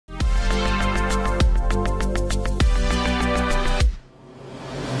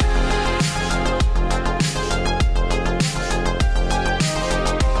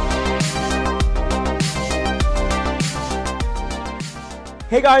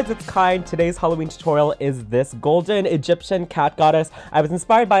Hey guys, it's Kyne. Today's Halloween tutorial is this golden Egyptian cat goddess. I was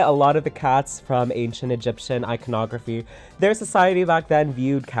inspired by a lot of the cats from ancient Egyptian iconography. Their society back then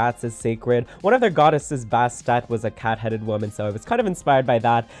viewed cats as sacred. One of their goddesses, Bastet, was a cat-headed woman, so I was kind of inspired by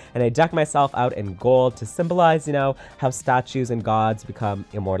that, and I decked myself out in gold to symbolize, you know, how statues and gods become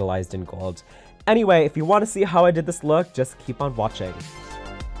immortalized in gold. Anyway, if you want to see how I did this look, just keep on watching.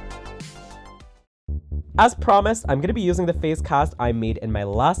 As promised, I'm going to be using the face cast I made in my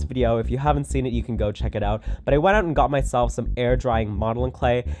last video. If you haven't seen it, you can go check it out. But I went out and got myself some air drying modeling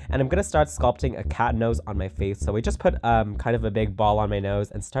clay, and I'm going to start sculpting a cat nose on my face. So I just put kind of a big ball on my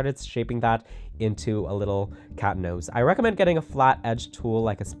nose and started shaping that into a little cat nose. I recommend getting a flat edge tool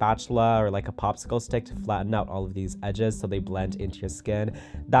like a spatula or like a popsicle stick to flatten out all of these edges so they blend into your skin.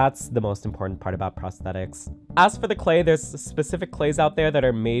 That's the most important part about prosthetics. As for the clay, there's specific clays out there that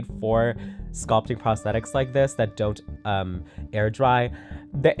are made for sculpting prosthetics like this that don't air dry.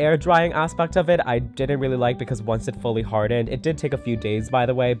 The air drying aspect of it I didn't really like because once it fully hardened, it did take a few days by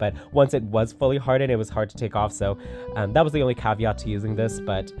the way, but once it was fully hardened, it was hard to take off, so that was the only caveat to using this.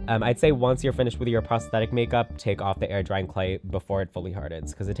 But I'd say once you're finished with your prosthetic makeup, take off the air drying clay before it fully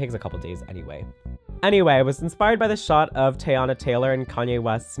hardens because it takes a couple days anyway. Anyway, I was inspired by the shot of Teyana Taylor in Kanye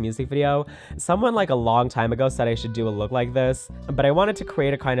West's music video. Someone like a long time ago said I should do a look like this, but I wanted to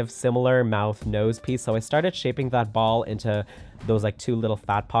create a kind of similar mouth nose piece, so I started shaping that ball into those like two little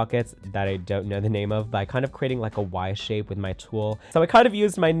fat pockets that I don't know the name of, by kind of creating like a Y shape with my tool. So I kind of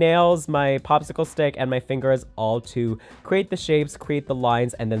used my nails, my popsicle stick, and my fingers all to create the shapes, create the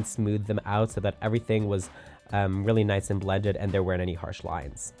lines, and then smooth them out so that everything was really nice and blended and there weren't any harsh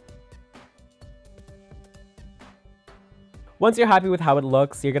lines. Once you're happy with how it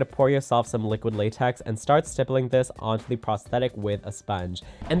looks, you're going to pour yourself some liquid latex and start stippling this onto the prosthetic with a sponge.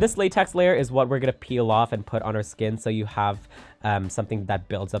 And this latex layer is what we're going to peel off and put on our skin so you have something that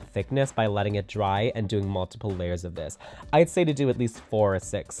builds up thickness by letting it dry and doing multiple layers of this. I'd say to do at least 4 or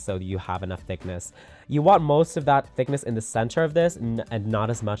 6 so you have enough thickness. You want most of that thickness in the center of this and not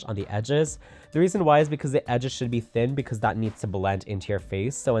as much on the edges. The reason why is because the edges should be thin because that needs to blend into your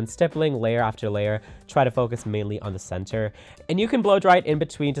face. So in stippling layer after layer, try to focus mainly on the center. And you can blow dry it in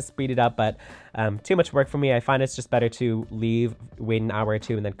between to speed it up, but too much work for me. I find it's just better to leave, wait an hour or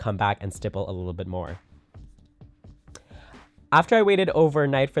two, and then come back and stipple a little bit more. After I waited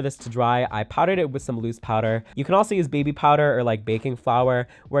overnight for this to dry, I powdered it with some loose powder. You can also use baby powder or like baking flour,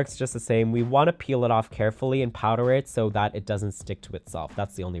 works just the same. We want to peel it off carefully and powder it so that it doesn't stick to itself.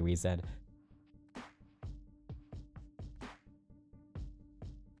 That's the only reason.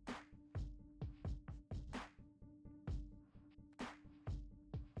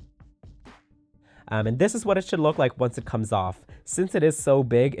 And this is what it should look like once it comes off. Since it is so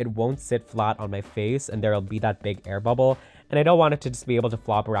big, it won't sit flat on my face and there'll be that big air bubble. And I don't want it to just be able to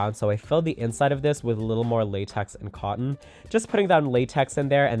flop around, so I filled the inside of this with a little more latex and cotton. Just putting that latex in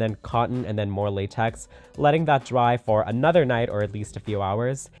there and then cotton and then more latex, letting that dry for another night or at least a few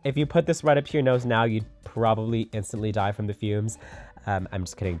hours. If you put this right up to your nose now, you'd probably instantly die from the fumes. I'm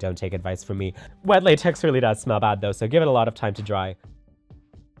just kidding, don't take advice from me. Wet latex really does smell bad though, so give it a lot of time to dry.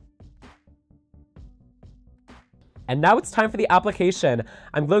 And now it's time for the application.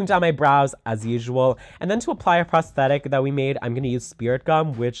 I'm gluing down my brows as usual, and then to apply a prosthetic that we made, I'm going to use spirit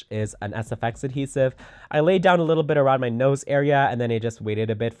gum, which is an SFX adhesive. I laid down a little bit around my nose area, and then I just waited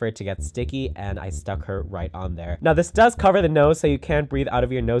a bit for it to get sticky, and I stuck her right on there. Now this does cover the nose, so you can't breathe out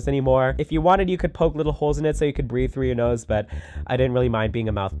of your nose anymore. If you wanted, you could poke little holes in it so you could breathe through your nose, but I didn't really mind being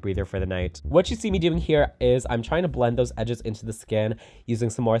a mouth breather for the night. What you see me doing here is I'm trying to blend those edges into the skin using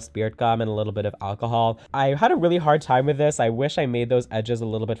some more spirit gum and a little bit of alcohol. I had a really hard time with this. I wish I made those edges a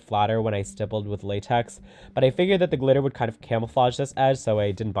little bit flatter when I stippled with latex, but I figured that the glitter would kind of camouflage this edge, so I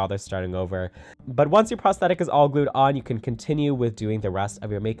didn't bother starting over. But once your prosthetic is all glued on, you can continue with doing the rest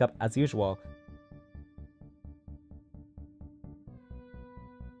of your makeup as usual.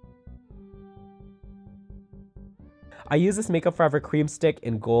 I use this Makeup Forever cream stick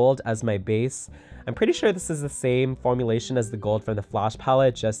in gold as my base. I'm pretty sure this is the same formulation as the gold from the Flash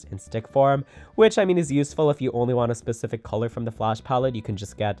palette, just in stick form, which I mean is useful if you only want a specific color from the Flash palette. You can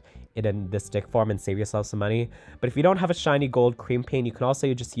just get it in this stick form and save yourself some money. But if you don't have a shiny gold cream paint, you can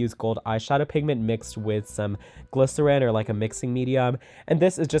also just use gold eyeshadow pigment mixed with some glycerin or like a mixing medium, and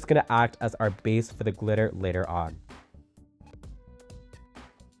this is just going to act as our base for the glitter later on.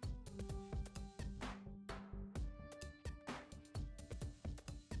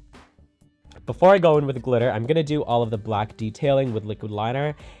 Before I go in with the glitter, I'm going to do all of the black detailing with liquid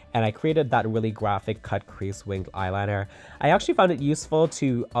liner, and I created that really graphic cut crease winged eyeliner. I actually found it useful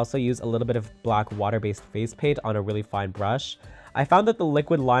to also use a little bit of black water-based face paint on a really fine brush. I found that the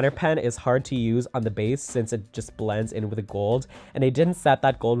liquid liner pen is hard to use on the base since it just blends in with the gold, and I didn't set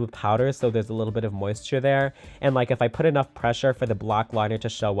that gold with powder, so there's a little bit of moisture there, and like if I put enough pressure for the black liner to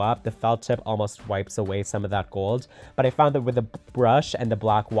show up, the felt tip almost wipes away some of that gold. But I found that with the brush and the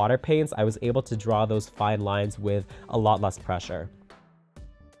black water paints, I was able to draw those fine lines with a lot less pressure.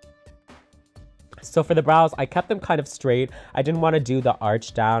 So for the brows, I kept them kind of straight. I didn't want to do the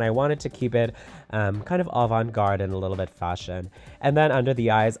arch down. I wanted to keep it kind of avant-garde and a little bit fashion. And then under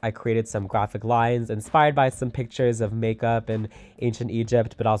the eyes, I created some graphic lines inspired by some pictures of makeup in ancient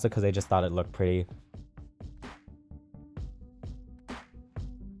Egypt, but also because I just thought it looked pretty.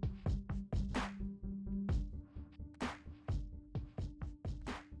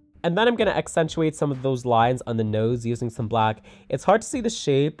 And then I'm going to accentuate some of those lines on the nose using some black. It's hard to see the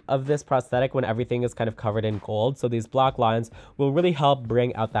shape of this prosthetic when everything is kind of covered in gold, so these black lines will really help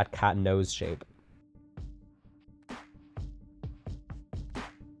bring out that cat nose shape.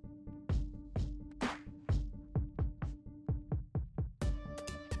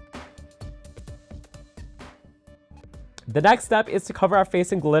 The next step is to cover our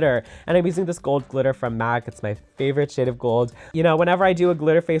face in glitter, and I'm using this gold glitter from MAC. It's my favorite shade of gold. You know, whenever I do a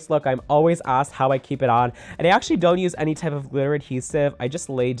glitter face look, I'm always asked how I keep it on, and I actually don't use any type of glitter adhesive. I just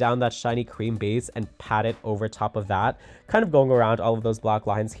lay down that shiny cream base and pat it over top of that, kind of going around all of those black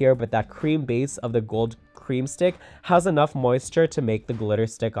lines here, but that cream base of the gold cream stick has enough moisture to make the glitter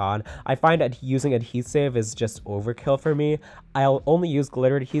stick on. I find that using adhesive is just overkill for me. I'll only use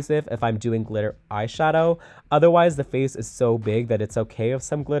glitter adhesive if I'm doing glitter eyeshadow. Otherwise, the face is so big that it's okay if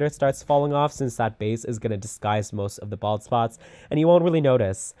some glitter starts falling off, since that base is going to disguise most of the bald spots and you won't really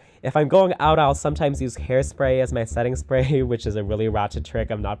notice. If I'm going out, I'll sometimes use hairspray as my setting spray, which is a really ratchet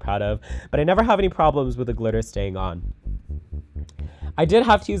trick I'm not proud of, but I never have any problems with the glitter staying on. I did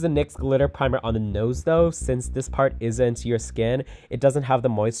have to use the NYX glitter primer on the nose though, since this part isn't your skin. It doesn't have the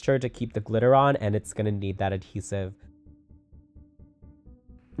moisture to keep the glitter on, and it's going to need that adhesive.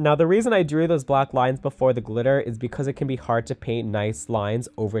 Now, the reason I drew those black lines before the glitter is because it can be hard to paint nice lines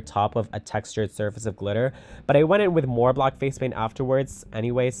over top of a textured surface of glitter, but I went in with more black face paint afterwards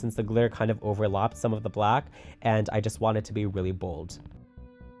anyway, since the glitter kind of overlapped some of the black, and I just wanted to be really bold.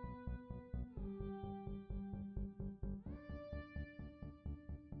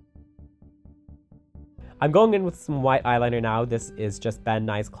 I'm going in with some white eyeliner now. This is just Ben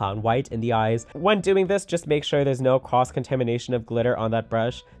Nye's Clown White in the eyes. When doing this, just make sure there's no cross-contamination of glitter on that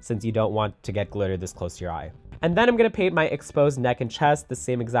brush, since you don't want to get glitter this close to your eye. And then I'm going to paint my exposed neck and chest the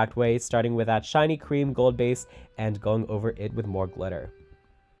same exact way, starting with that shiny cream gold base and going over it with more glitter.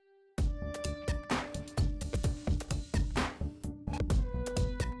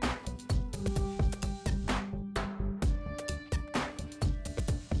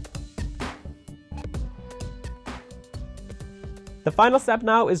 The final step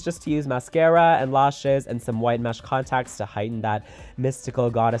now is just to use mascara and lashes and some white mesh contacts to heighten that mystical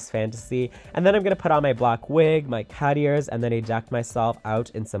goddess fantasy. And then I'm going to put on my black wig, my cat ears, and then I decked myself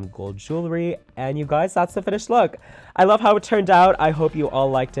out in some gold jewelry. And you guys, that's the finished look. I love how it turned out. I hope you all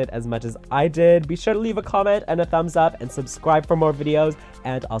liked it as much as I did. Be sure to leave a comment and a thumbs up and subscribe for more videos.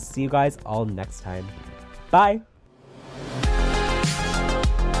 And I'll see you guys all next time. Bye!